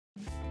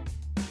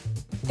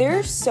There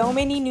are so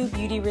many new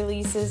beauty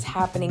releases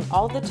happening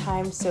all the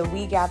time, so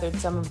we gathered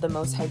some of the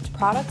most hyped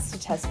products to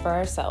test for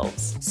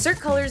ourselves. Cert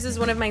Colors is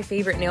one of my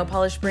favorite nail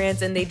polish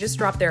brands, and they just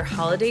dropped their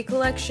holiday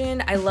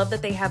collection. I love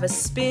that they have a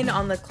spin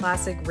on the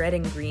classic red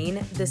and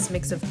green, this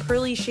mix of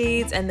pearly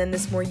shades, and then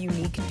this more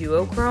unique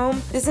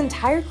duochrome. This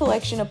entire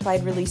collection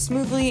applied really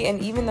smoothly,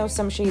 and even though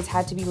some shades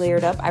had to be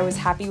layered up, I was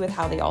happy with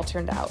how they all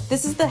turned out.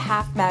 This is the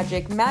Half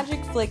Magic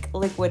Magic Flick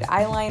Liquid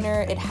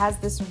Eyeliner. It has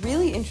this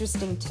really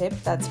interesting tip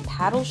that's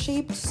paddle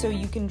shaped, so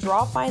you can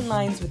draw fine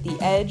lines with the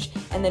edge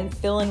and then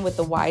fill in with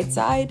the wide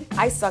side.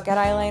 I suck at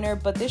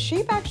eyeliner, but this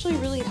shape actually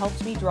really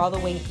helped me draw the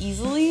wing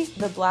easily.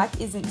 The black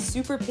isn't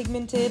super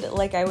pigmented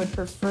like I would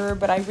prefer,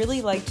 but I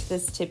really liked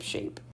this tip shape.